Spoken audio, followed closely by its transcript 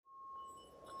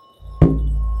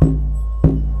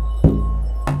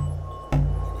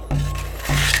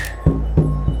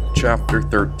Chapter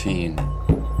 13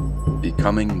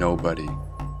 Becoming Nobody.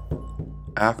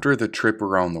 After the trip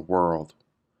around the world,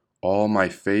 all my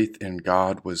faith in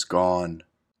God was gone.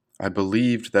 I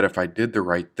believed that if I did the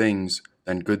right things,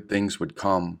 then good things would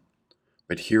come.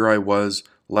 But here I was,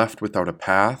 left without a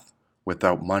path,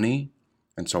 without money,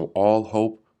 and so all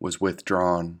hope was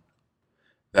withdrawn.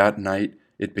 That night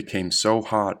it became so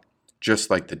hot, just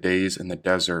like the days in the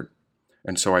desert,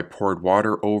 and so I poured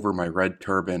water over my red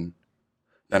turban.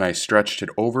 Then I stretched it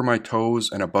over my toes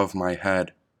and above my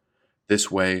head. This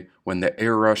way, when the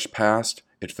air rush passed,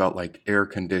 it felt like air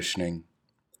conditioning.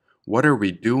 "What are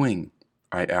we doing?"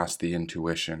 I asked the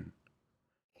intuition.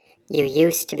 You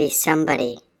used to be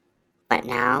somebody, but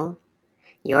now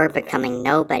you're becoming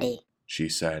nobody, She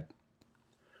said.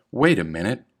 Wait a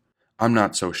minute. I'm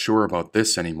not so sure about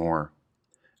this anymore.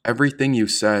 Everything you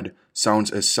said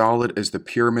sounds as solid as the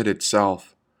pyramid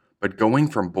itself, but going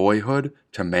from boyhood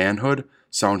to manhood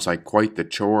sounds like quite the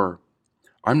chore.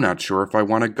 I'm not sure if I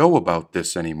want to go about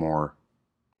this anymore.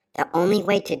 The only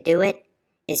way to do it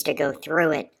is to go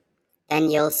through it. Then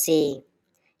you'll see.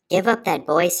 Give up that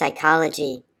boy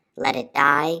psychology, let it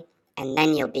die, and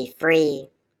then you'll be free.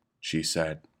 She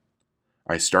said.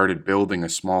 I started building a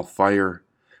small fire,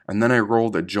 and then I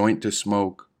rolled a joint to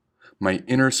smoke. My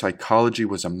inner psychology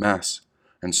was a mess,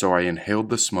 and so I inhaled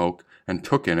the smoke and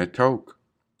took in a toke.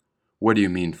 What do you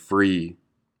mean free?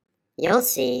 You'll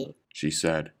see, She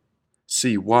said.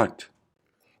 See what?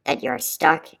 that you're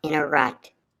stuck in a rut.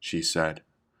 She said.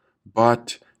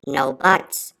 But, No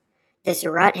buts. This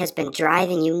rut has been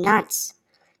driving you nuts.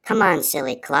 Come on,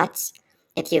 silly klutz.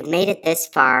 If you've made it this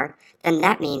far, then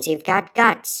that means you've got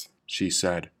guts. she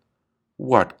said.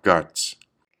 What guts?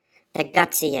 The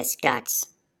gutsiest guts.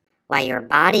 Why, your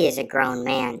body is a grown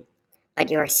man,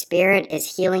 but your spirit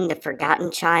is healing the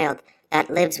forgotten child that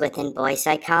lives within boy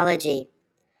psychology.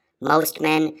 Most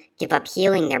men give up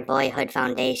healing their boyhood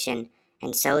foundation,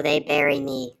 and so they bury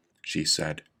me. She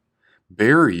said.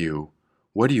 Bury you?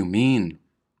 What do you mean?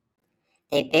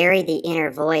 They bury the inner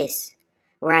voice,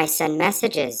 where I send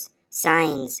messages,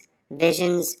 signs,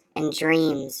 visions, and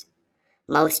dreams.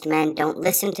 Most men don't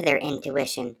listen to their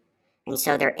intuition, and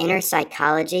so their inner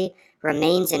psychology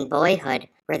remains in boyhood,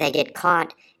 where they get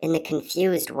caught in the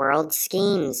confused world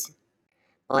schemes.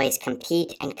 Boys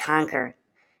compete and conquer.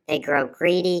 They grow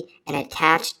greedy and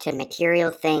attached to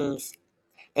material things.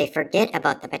 They forget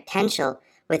about the potential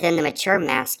within the mature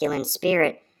masculine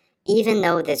spirit, even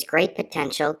though this great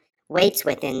potential waits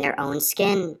within their own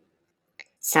skin.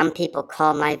 Some people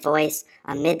call my voice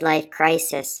a midlife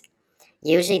crisis.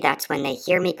 Usually that's when they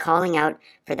hear me calling out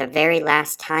for the very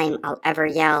last time I'll ever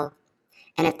yell.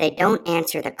 And if they don't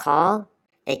answer the call,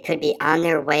 they could be on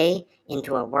their way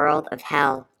into a world of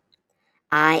hell.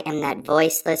 I am that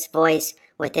voiceless voice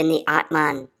within the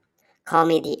Atman. Call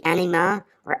me the Anima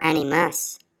or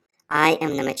Animus. I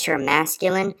am the mature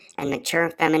masculine and mature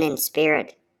feminine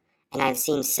spirit, and I've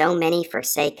seen so many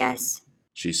forsake us.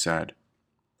 She said.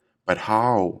 But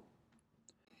how?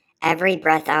 Every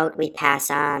breath out we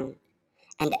pass on,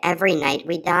 and every night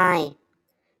we die.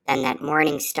 Then that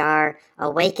morning star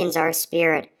awakens our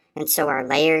spirit, and so our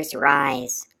layers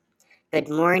rise. Good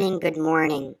morning, good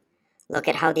morning. Look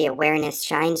at how the awareness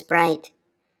shines bright.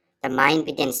 The mind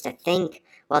begins to think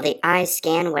while the eyes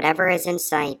scan whatever is in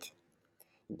sight.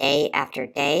 Day after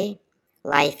day,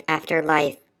 life after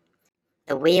life.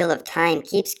 The wheel of time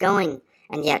keeps going,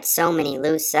 and yet so many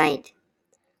lose sight.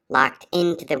 Locked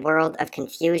into the world of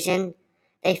confusion,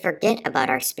 they forget about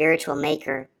our spiritual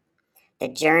maker. The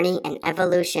journey and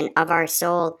evolution of our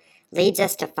soul leads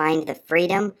us to find the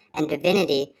freedom and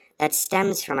divinity that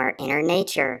stems from our inner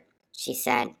nature, she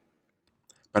said.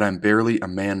 But I'm barely a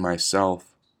man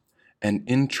myself. And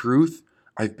in truth,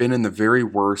 I've been in the very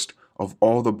worst of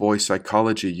all the boy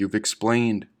psychology you've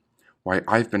explained. Why,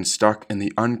 I've been stuck in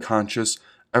the unconscious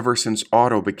ever since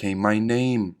Otto became my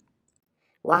name.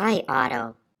 Why,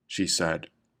 Otto? She said.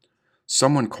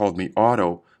 Someone called me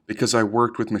Otto because I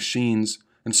worked with machines,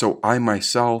 and so I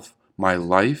myself, my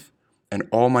life, and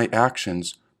all my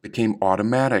actions became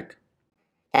automatic.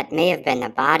 That may have been the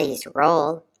body's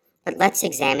role, but let's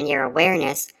examine your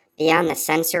awareness beyond the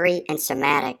sensory and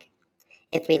somatic.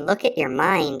 If we look at your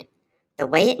mind, the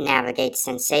way it navigates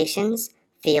sensations,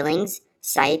 feelings,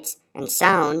 sights, and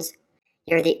sounds,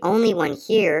 you're the only one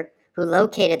here who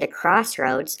located the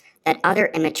crossroads that other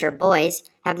immature boys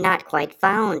have not quite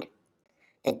found.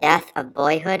 The death of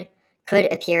boyhood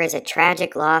could appear as a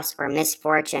tragic loss or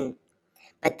misfortune,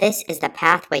 but this is the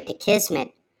pathway to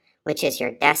Kismet, which is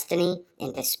your destiny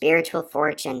into spiritual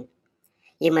fortune.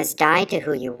 You must die to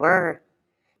who you were.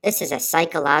 This is a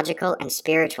psychological and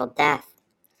spiritual death.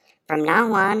 From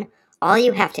now on, All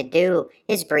you have to do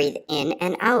is breathe in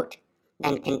and out,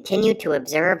 then continue to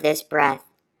observe this breath.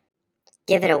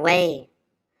 Give it away.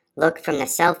 Look from the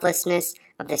selflessness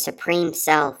of the Supreme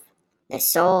Self, the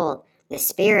soul, the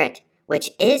spirit,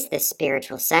 which is the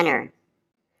spiritual center.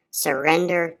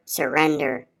 Surrender,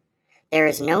 surrender. There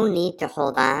is no need to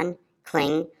hold on,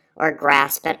 cling, or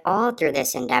grasp at all through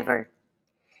this endeavor.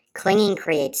 Clinging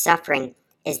creates suffering,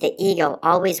 as the ego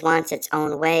always wants its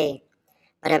own way.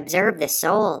 But observe the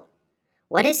soul.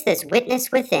 What is this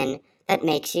witness within that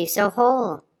makes you so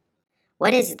whole?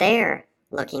 What is there,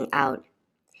 looking out?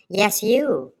 Yes,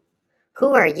 you.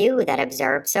 Who are you that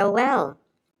observe so well?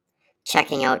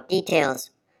 Checking out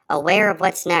details, aware of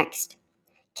what's next.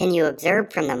 Can you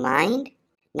observe from the mind?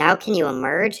 Now can you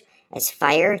emerge as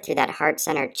fire through that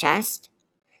heart-centered chest?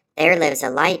 There lives a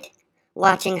light,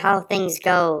 watching how things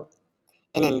go.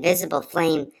 An invisible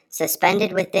flame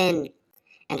suspended within,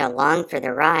 and along for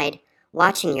the ride,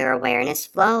 watching your awareness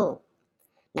flow.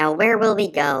 Now where will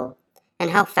we go,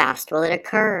 and how fast will it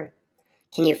occur?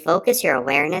 Can you focus your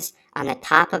awareness on the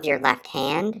top of your left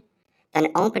hand?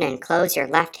 Then open and close your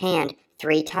left hand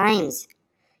 3 times.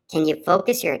 Can you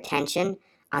focus your attention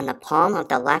on the palm of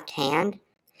the left hand?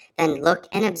 Then look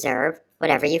and observe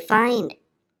whatever you find.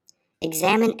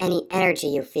 Examine any energy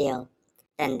you feel.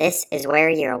 Then this is where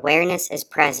your awareness is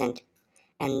present.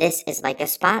 And this is like a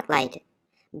spotlight.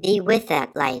 Be with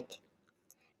that light.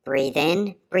 Breathe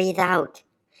in, breathe out.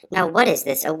 Now what is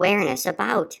this awareness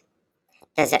about?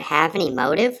 Does it have any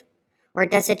motive? Or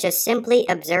does it just simply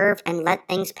observe and let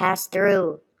things pass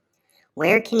through?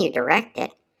 Where can you direct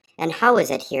it? And how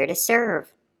is it here to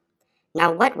serve?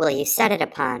 Now what will you set it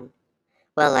upon?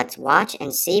 Well, let's watch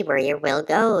and see where your will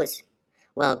goes.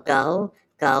 Well, go,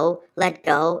 go, let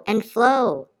go, and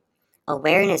flow.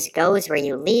 Awareness goes where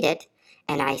you lead it,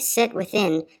 and I sit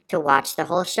within to watch the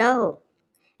whole show.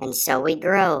 And so we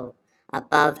grow,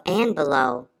 above and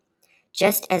below.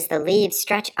 Just as the leaves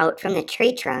stretch out from the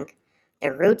tree trunk,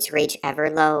 the roots reach ever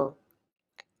low,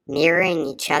 mirroring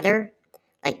each other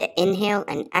like the inhale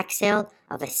and exhale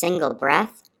of a single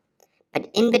breath. But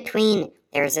in between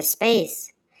there is a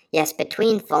space, yes,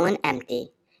 between full and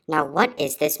empty. Now what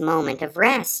is this moment of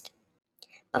rest?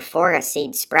 Before a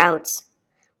seed sprouts,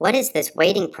 what is this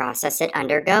waiting process it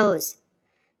undergoes?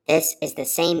 This is the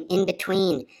same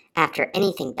in-between after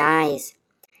anything dies.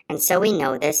 And so we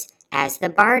know this as the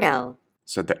bardo,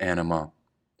 said the anima.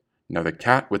 Now the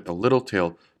cat with the little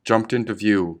tail jumped into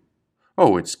view.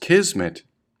 Oh, it's Kismet,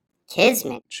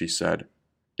 Kismet, she said.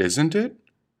 Isn't it?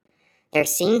 There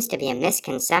seems to be a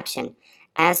misconception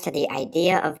as to the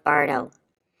idea of bardo,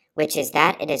 which is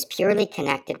that it is purely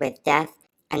connected with death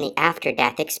and the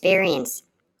after-death experience.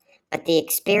 But the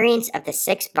experience of the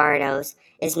 6 bardos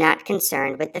is not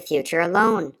concerned with the future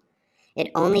alone.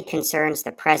 It only concerns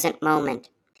the present moment.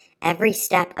 Every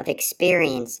step of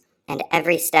experience and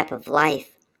every step of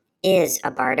life is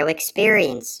a bardo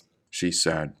experience, she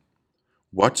said.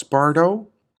 What's bardo?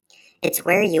 It's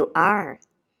where you are,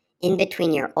 in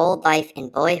between your old life in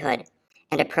boyhood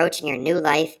and approaching your new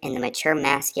life in the mature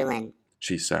masculine,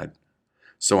 she said.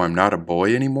 So I'm not a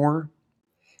boy anymore?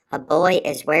 A boy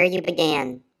is where you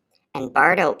began, and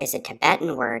bardo is a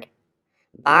Tibetan word.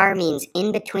 Bar means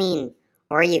in between,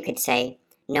 or you could say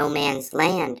no man's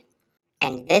land.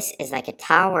 And this is like a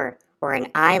tower or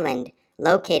an island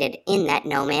located in that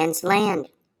no man's land.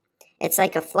 It's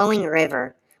like a flowing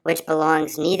river which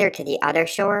belongs neither to the other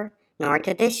shore nor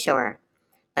to this shore,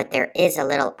 but there is a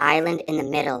little island in the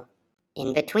middle,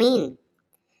 in between.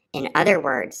 In other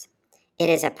words, it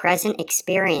is a present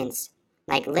experience,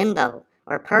 like limbo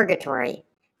or purgatory,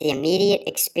 the immediate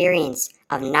experience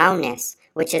of nowness,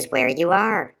 which is where you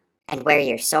are and where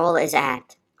your soul is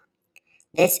at.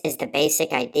 This is the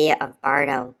basic idea of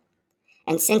bardo.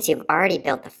 And since you've already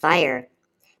built the fire,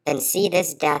 then see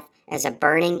this death as a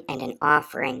burning and an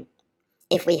offering.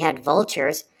 If we had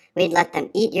vultures, we'd let them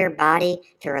eat your body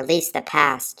to release the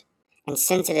past. And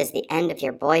since it is the end of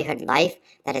your boyhood life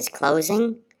that is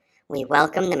closing, we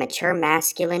welcome the mature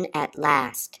masculine at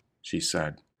last, she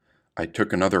said. I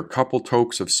took another couple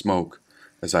tokes of smoke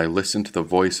as I listened to the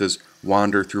voices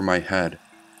wander through my head.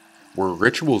 Were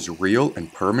rituals real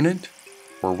and permanent?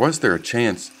 Or was there a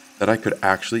chance that I could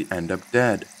actually end up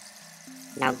dead?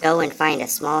 Now go and find a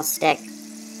small stick.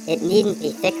 It needn't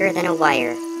be thicker than a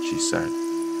wire, she said.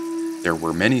 There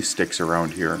were many sticks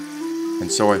around here,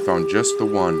 and so I found just the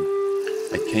one.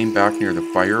 I came back near the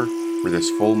fire where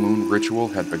this full moon ritual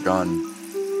had begun.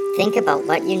 Think about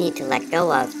what you need to let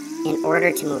go of in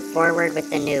order to move forward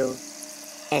with the new.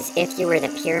 As if you were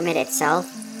the pyramid itself,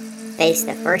 face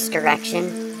the first direction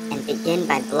and begin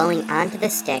by blowing onto the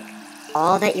stick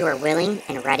all that you are willing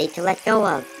and ready to let go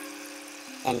of.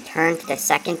 Then turn to the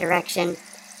second direction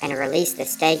and release the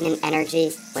stagnant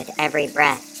energy with every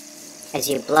breath as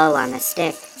you blow on the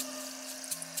stick.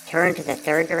 Turn to the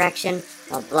third direction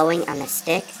while blowing on the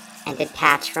stick and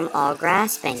detach from all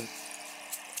grasping.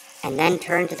 And then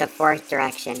turn to the fourth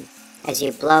direction as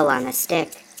you blow on the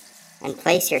stick and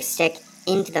place your stick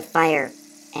into the fire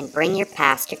and bring your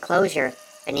past to closure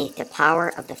beneath the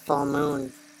power of the full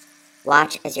moon.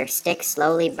 Watch as your stick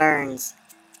slowly burns.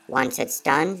 Once it's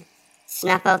done,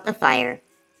 snuff out the fire,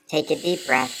 take a deep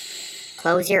breath,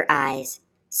 close your eyes,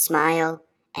 smile,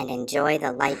 and enjoy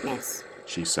the lightness,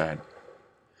 she said.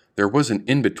 There was an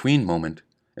in-between moment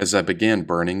as I began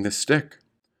burning the stick.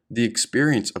 The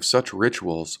experience of such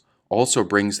rituals also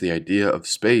brings the idea of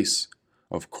space,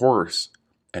 of course,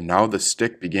 and now the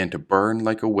stick began to burn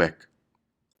like a wick.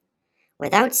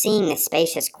 Without seeing the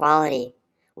spacious quality,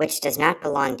 which does not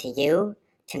belong to you,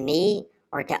 to me,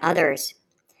 or to others,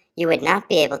 you would not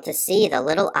be able to see the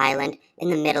little island in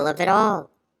the middle of it all.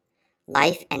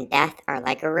 Life and death are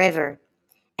like a river,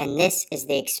 and this is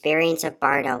the experience of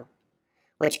Bardo,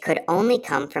 which could only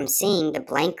come from seeing the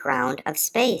blank ground of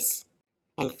space.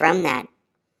 And from that,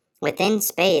 within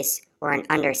space, or an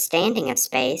understanding of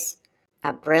space,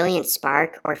 a brilliant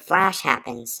spark or flash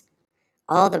happens.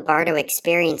 All the Bardo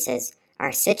experiences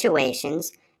are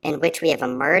situations in which we have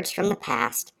emerged from the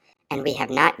past and we have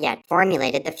not yet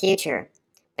formulated the future.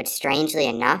 But strangely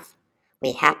enough,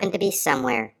 we happen to be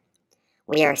somewhere.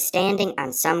 We are standing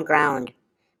on some ground,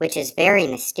 which is very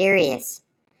mysterious.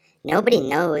 Nobody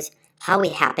knows how we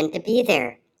happen to be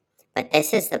there, but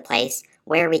this is the place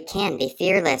where we can be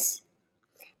fearless.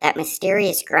 That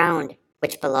mysterious ground,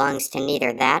 which belongs to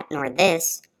neither that nor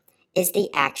this, is the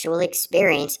actual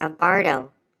experience of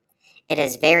Bardo. It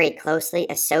is very closely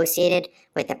associated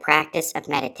with the practice of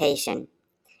meditation.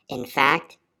 In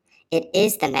fact, it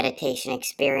is the meditation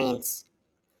experience.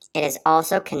 It is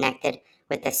also connected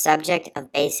with the subject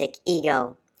of basic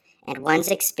ego and one's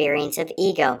experience of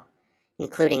ego,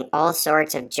 including all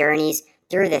sorts of journeys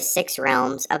through the 6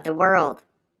 realms of the world,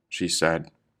 she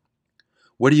said.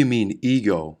 What do you mean,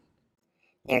 ego?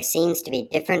 There seems to be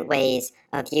different ways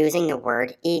of using the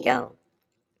word ego.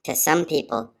 To some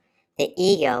people, the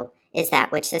ego is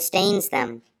that which sustains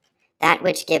them, that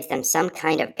which gives them some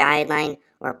kind of guideline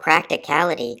or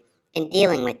practicality in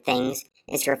dealing with things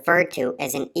is referred to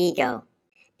as an ego,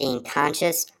 being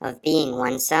conscious of being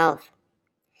oneself.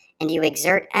 And you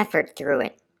exert effort through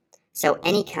it, so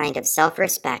any kind of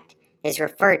self-respect is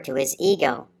referred to as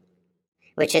ego,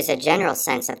 which is a general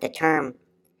sense of the term.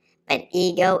 But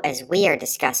ego, as we are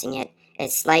discussing it,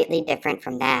 is slightly different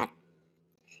from that.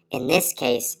 In this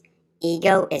case,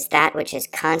 ego is that which is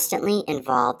constantly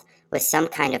involved with some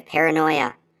kind of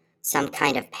paranoia, some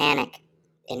kind of panic.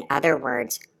 In other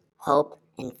words, hope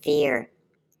and fear.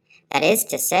 That is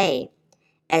to say,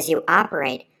 as you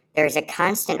operate, there is a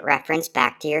constant reference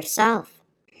back to yourself.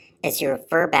 As you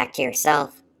refer back to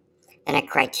yourself, then a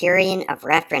criterion of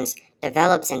reference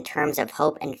develops in terms of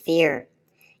hope and fear,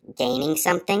 gaining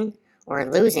something or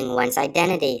losing one's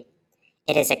identity.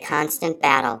 It is a constant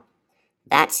battle.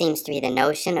 That seems to be the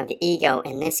notion of ego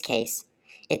in this case.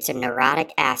 It's a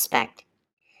neurotic aspect.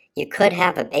 You could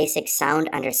have a basic sound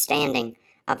understanding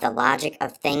of the logic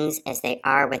of things as they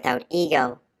are without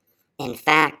ego. In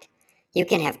fact, you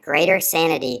can have greater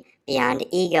sanity beyond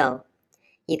ego.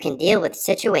 You can deal with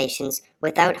situations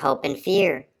without hope and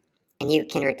fear, and you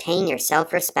can retain your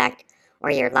self-respect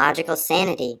or your logical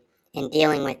sanity in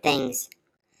dealing with things.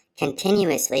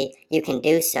 Continuously, you can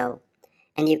do so,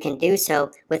 and you can do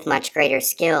so with much greater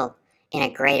skill, in a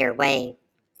greater way.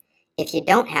 If you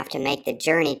don't have to make the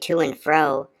journey to and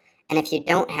fro, and if you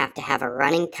don't have to have a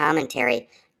running commentary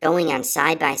going on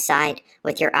side by side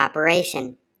with your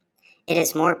operation, it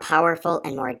is more powerful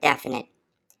and more definite.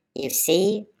 You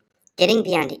see, getting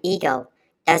beyond ego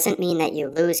doesn't mean that you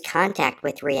lose contact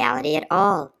with reality at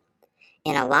all.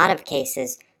 In a lot of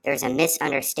cases, there's a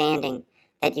misunderstanding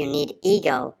that you need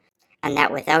ego and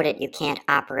that without it you can't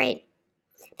operate.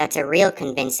 That's a real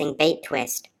convincing bait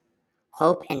twist.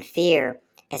 Hope and fear,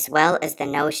 as well as the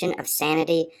notion of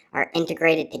sanity, are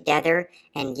integrated together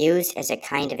and used as a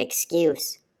kind of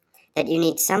excuse, that you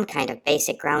need some kind of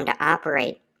basic ground to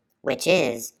operate, which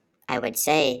is, I would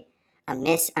say, a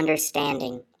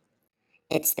misunderstanding.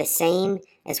 It's the same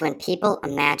as when people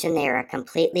imagine they are a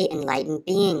completely enlightened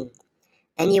being.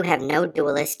 Then you have no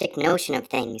dualistic notion of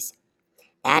things.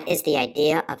 That is the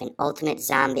idea of an ultimate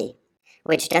zombie,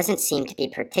 which doesn't seem to be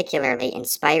particularly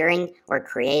inspiring or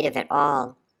creative at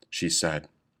all, she said.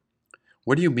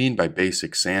 What do you mean by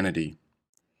basic sanity?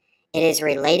 It is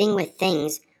relating with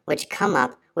things which come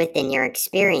up within your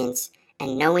experience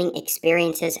and knowing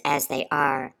experiences as they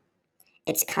are.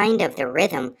 It's kind of the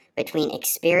rhythm between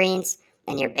experience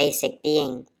and your basic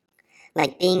being,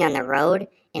 like being on the road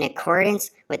in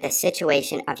accordance with the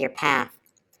situation of your path,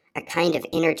 a kind of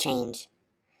interchange.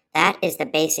 That is the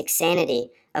basic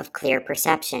sanity of clear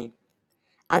perception.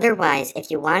 Otherwise, if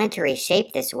you wanted to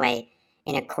reshape this way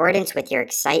in accordance with your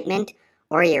excitement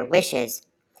or your wishes,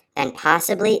 then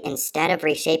possibly instead of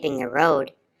reshaping the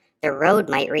road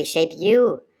might reshape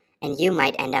you, and you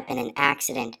might end up in an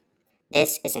accident.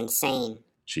 This is insane,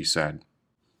 she said.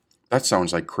 That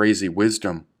sounds like crazy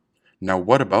wisdom. Now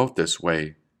what about this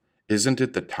way? Isn't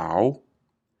it the Tao?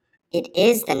 It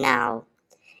is the now.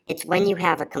 It's when you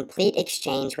have a complete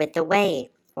exchange with the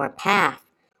way, or path,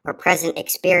 or present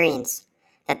experience,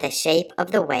 that the shape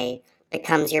of the way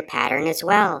becomes your pattern as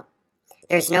well.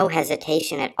 There's no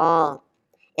hesitation at all.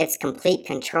 It's complete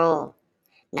control.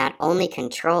 Not only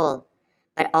control,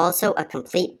 but also a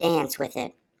complete dance with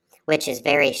it, which is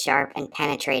very sharp and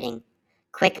penetrating,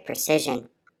 quick precision.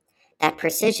 That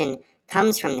precision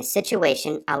comes from the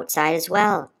situation outside as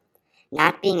well.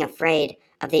 Not being afraid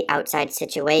of the outside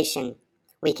situation,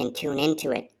 we can tune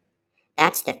into it.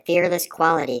 That's the fearless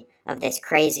quality of this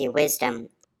crazy wisdom,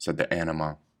 said the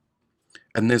anima.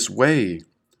 And this way,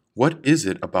 what is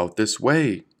it about this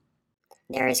way?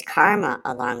 There is karma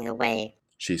along the way,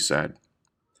 she said.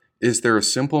 Is there a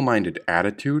simple-minded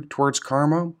attitude towards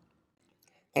karma?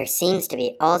 There seems to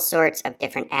be all sorts of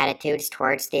different attitudes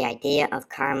towards the idea of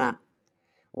karma.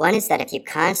 One is that if you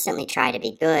constantly try to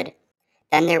be good,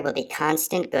 then there will be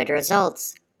constant good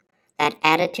results. That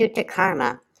attitude to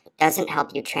karma doesn't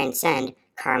help you transcend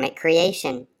karmic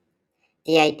creation.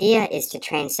 The idea is to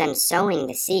transcend sowing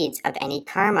the seeds of any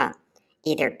karma,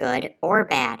 either good or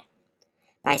bad.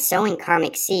 By sowing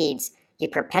karmic seeds, you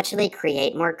perpetually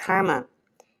create more karma,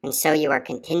 and so you are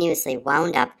continuously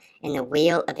wound up in the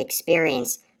wheel of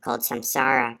experience called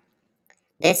samsara.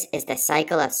 This is the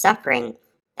cycle of suffering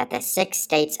that the 6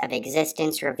 states of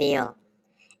existence reveal.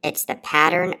 It's the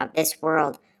pattern of this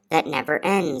world that never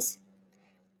ends.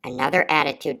 Another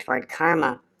attitude toward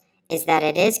karma is that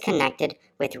it is connected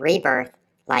with rebirth,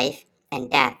 life, and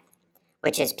death,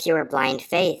 which is pure blind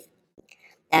faith.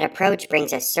 That approach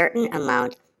brings a certain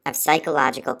amount of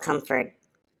psychological comfort,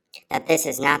 that this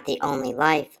is not the only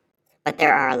life, but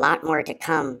there are a lot more to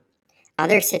come.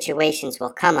 Other situations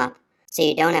will come up, so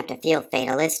you don't have to feel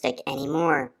fatalistic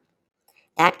anymore.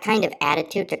 That kind of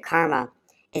attitude to karma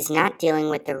is not dealing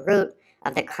with the root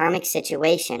of the karmic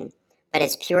situation, but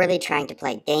is purely trying to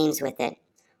play games with it,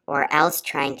 or else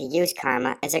trying to use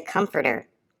karma as a comforter.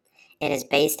 It is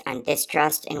based on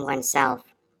distrust in oneself.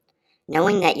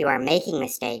 Knowing that you are making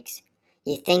mistakes,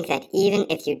 you think that even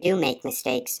if you do make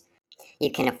mistakes,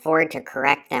 you can afford to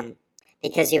correct them,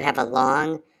 because you have a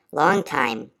long, long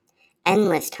time,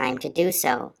 endless time to do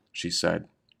so, she said.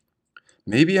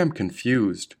 Maybe I'm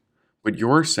confused, but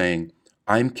you're saying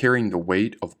I'm carrying the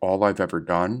weight of all I've ever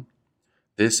done?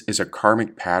 This is a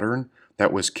karmic pattern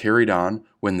that was carried on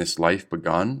when this life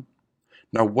begun?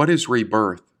 Now what is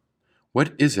rebirth?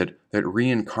 What is it that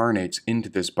reincarnates into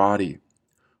this body?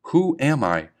 Who am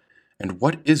I, and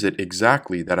what is it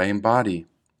exactly that I embody?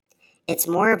 It's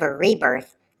more of a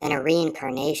rebirth than a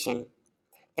reincarnation.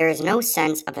 There is no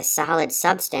sense of a solid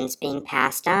substance being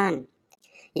passed on.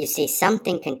 You see,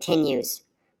 something continues,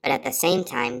 but at the same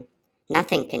time,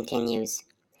 nothing continues.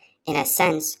 In a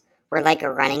sense, we're like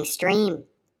a running stream.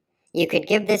 You could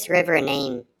give this river a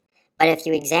name, but if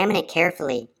you examine it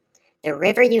carefully, the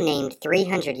river you named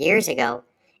 300 years ago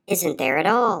isn't there at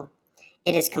all.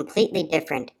 It is completely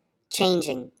different,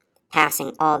 changing,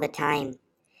 passing all the time.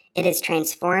 It is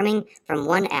transforming from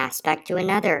one aspect to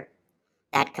another.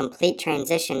 That complete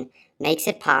transition makes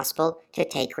it possible to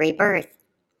take rebirth.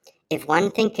 If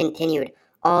one thing continued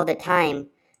all the time,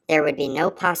 there would be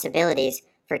no possibilities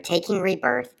for taking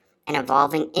rebirth and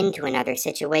evolving into another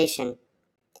situation.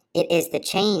 It is the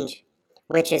change,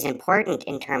 which is important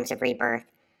in terms of rebirth,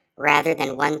 rather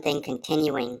than one thing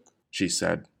continuing, she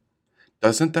said.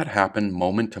 Doesn't that happen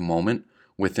moment to moment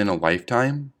within a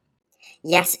lifetime?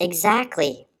 Yes,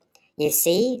 exactly. You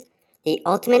see, the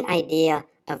ultimate idea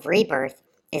of rebirth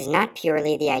is not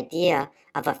purely the idea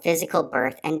of a physical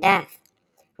birth and death.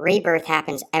 Rebirth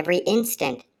happens every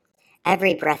instant.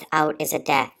 Every breath out is a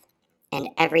death, and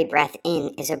every breath in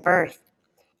is a birth.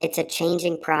 It's a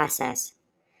changing process.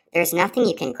 There's nothing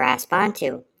you can grasp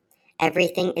onto.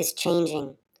 Everything is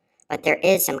changing, but there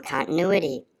is some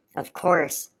continuity, of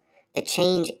course. The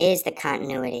change is the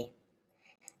continuity.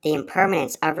 The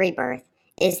impermanence of rebirth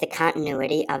is the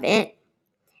continuity of it.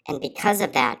 And because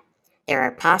of that, there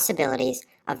are possibilities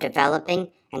of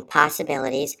developing and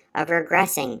possibilities of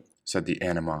regressing, said the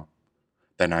anima.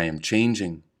 Then I am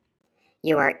changing.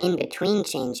 You are in between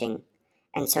changing,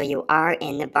 and so you are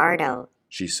in the bardo.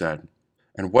 She said.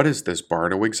 And what is this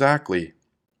bardo exactly?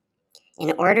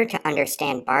 In order to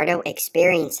understand bardo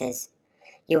experiences,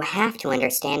 you have to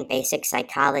understand basic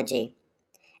psychology.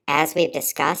 As we've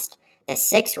discussed, the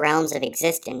 6 realms of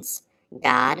existence,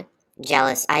 God,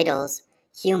 jealous idols,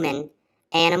 human,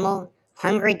 animal,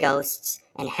 hungry ghosts,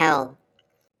 and hell.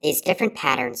 These different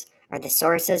patterns are the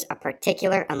sources of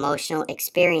particular emotional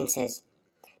experiences.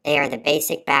 They are the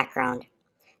basic background.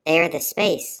 They are the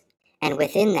space, and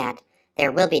within that,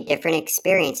 there will be different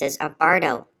experiences of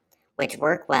bardo, which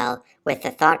work well with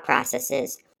the thought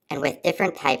processes and with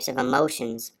different types of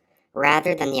emotions,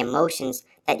 rather than the emotions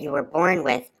that you were born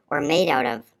with or made out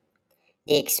of.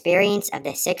 The experience of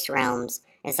the 6 realms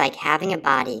is like having a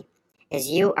body, as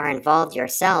you are involved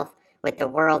yourself with the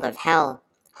world of hell,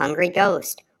 hungry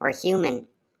ghost, or human.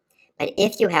 But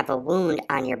if you have a wound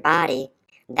on your body,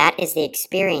 that is the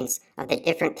experience of the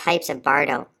different types of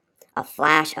bardo, a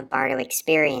flash of bardo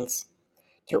experience.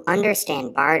 To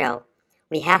understand bardo,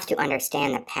 we have to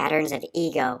understand the patterns of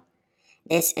ego.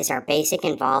 This is our basic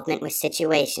involvement with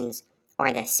situations,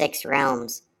 or the 6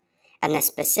 realms. And the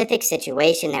specific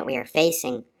situation that we are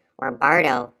facing, or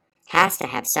bardo, has to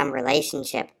have some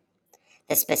relationship.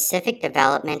 The specific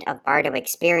development of bardo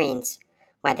experience,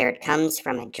 whether it comes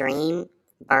from a dream,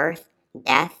 birth,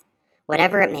 death,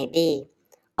 whatever it may be,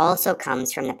 also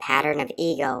comes from the pattern of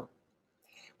ego.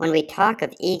 When we talk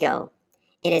of ego,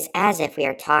 it is as if we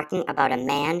are talking about a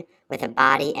man with a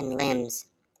body and limbs.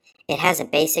 It has a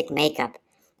basic makeup,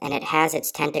 and it has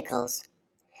its tentacles.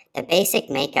 The basic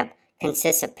makeup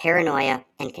consists of paranoia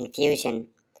and confusion,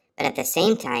 but at the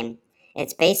same time,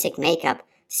 its basic makeup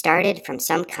started from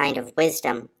some kind of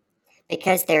wisdom,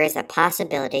 because there is a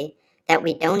possibility that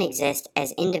we don't exist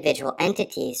as individual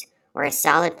entities or as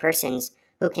solid persons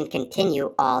who can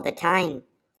continue all the time.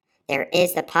 There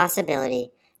is the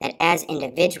possibility that as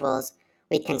individuals,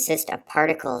 we consist of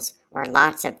particles or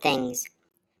lots of things,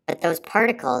 but those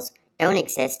particles don't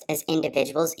exist as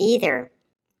individuals either.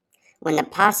 When the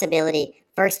possibility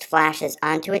first flashes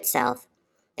onto itself,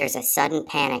 there's a sudden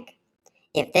panic.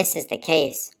 If this is the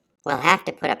case, we'll have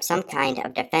to put up some kind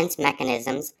of defense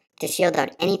mechanisms to shield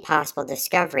out any possible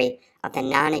discovery of the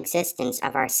non-existence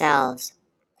of ourselves.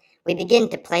 We begin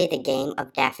to play the game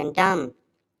of deaf and dumb.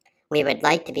 We would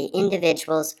like to be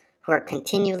individuals who are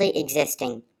continually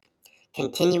existing,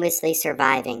 continuously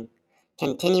surviving,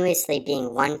 continuously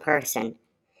being one person,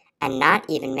 and not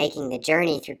even making the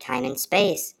journey through time and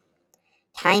space.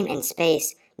 Time and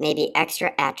space may be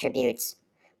extra attributes,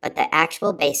 but the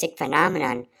actual basic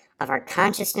phenomenon of our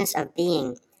consciousness of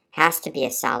being has to be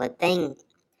a solid thing.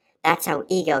 That's how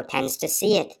ego tends to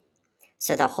see it.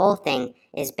 So the whole thing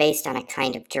is based on a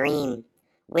kind of dream,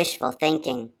 wishful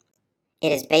thinking.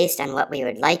 It is based on what we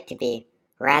would like to be,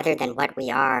 rather than what we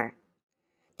are.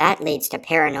 That leads to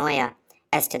paranoia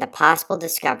as to the possible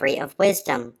discovery of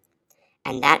wisdom,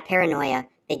 and that paranoia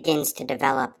begins to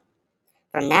develop.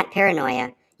 From that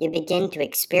paranoia, you begin to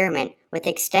experiment with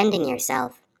extending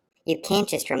yourself. You can't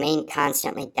just remain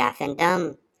constantly deaf and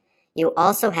dumb. You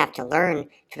also have to learn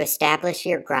to establish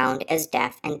your ground as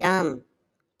deaf and dumb.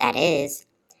 That is,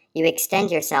 you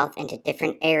extend yourself into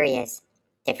different areas,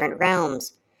 different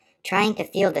realms, trying to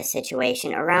feel the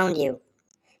situation around you,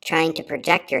 trying to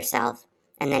project yourself,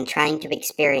 and then trying to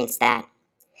experience that.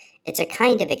 It's a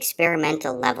kind of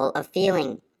experimental level of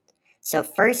feeling. So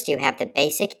first you have the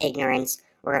basic ignorance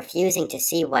or refusing to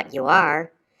see what you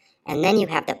are, and then you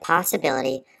have the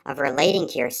possibility of relating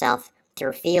to yourself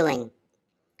through feeling.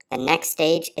 The next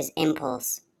stage is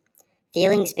impulse.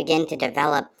 Feelings begin to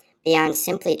develop beyond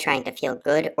simply trying to feel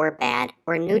good or bad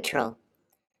or neutral.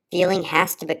 Feeling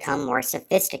has to become more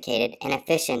sophisticated and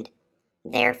efficient.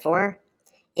 Therefore,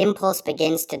 impulse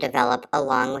begins to develop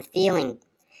along with feeling,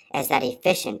 as that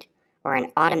efficient or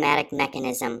an automatic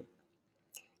mechanism.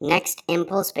 Next,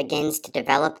 impulse begins to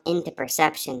develop into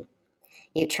perception.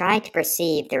 You try to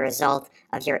perceive the result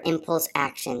of your impulse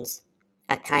actions.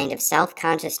 A kind of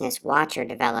self-consciousness watcher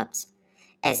develops,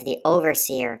 as the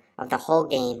overseer of the whole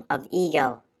game of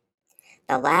ego.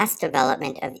 The last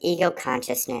development of ego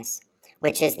consciousness,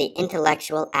 which is the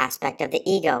intellectual aspect of the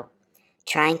ego,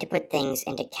 trying to put things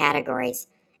into categories,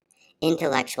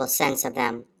 intellectual sense of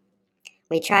them.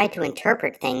 We try to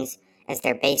interpret things as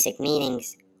their basic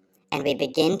meanings, and we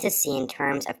begin to see in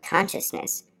terms of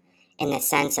consciousness, in the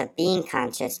sense of being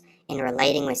conscious in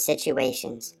relating with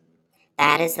situations.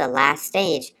 That is the last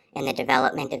stage in the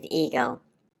development of ego.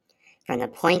 From the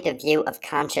point of view of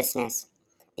consciousness,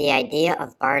 the idea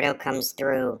of bardo comes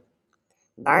through.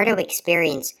 Bardo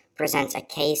experience presents a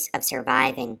case of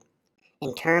surviving.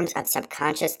 In terms of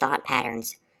subconscious thought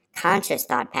patterns, conscious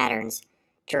thought patterns,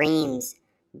 dreams,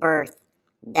 birth,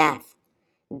 death,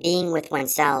 being with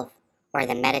oneself, or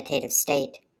the meditative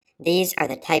state. These are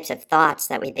the types of thoughts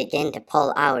that we begin to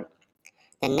pull out.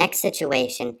 The next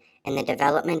situation in the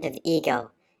development of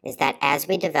ego is that as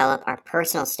we develop our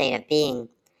personal state of being,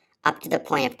 up to the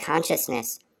point of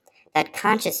consciousness, that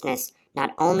consciousness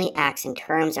not only acts in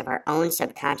terms of our own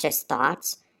subconscious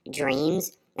thoughts,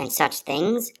 dreams, and such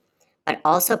things, but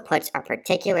also puts our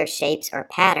particular shapes or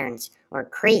patterns, or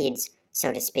creeds,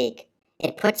 so to speak.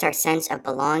 It puts our sense of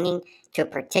belonging to a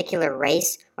particular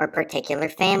race or particular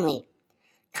family.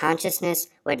 Consciousness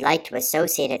would like to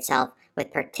associate itself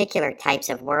with particular types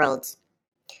of worlds.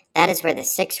 That is where the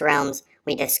 6 realms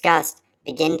we discussed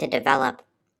begin to develop.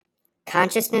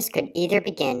 Consciousness could either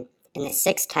begin in the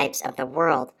 6 types of the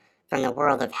world from the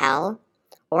world of hell,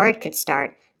 or it could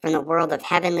start from the world of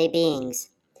heavenly beings.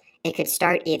 It could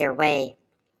start either way.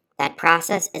 That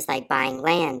process is like buying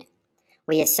land.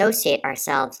 We associate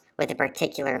ourselves with a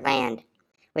particular land,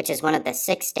 which is one of the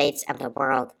 6 states of the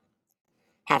world.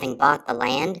 Having bought the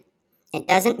land, it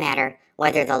doesn't matter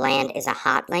whether the land is a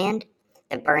hot land,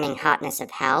 the burning hotness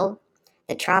of hell,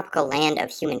 the tropical land of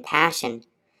human passion,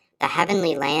 the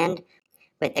heavenly land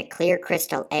with the clear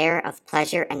crystal air of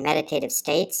pleasure and meditative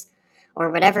states, or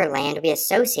whatever land we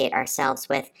associate ourselves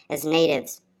with as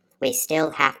natives. We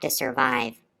still have to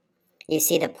survive. You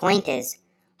see, the point is,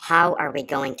 how are we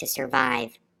going to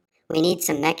survive? We need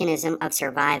some mechanism of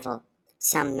survival,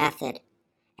 some method,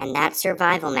 and that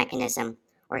survival mechanism,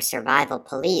 or survival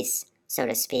police, so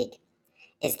to speak,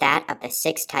 is that of the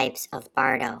 6 types of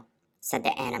Bardo, said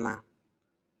the Anima.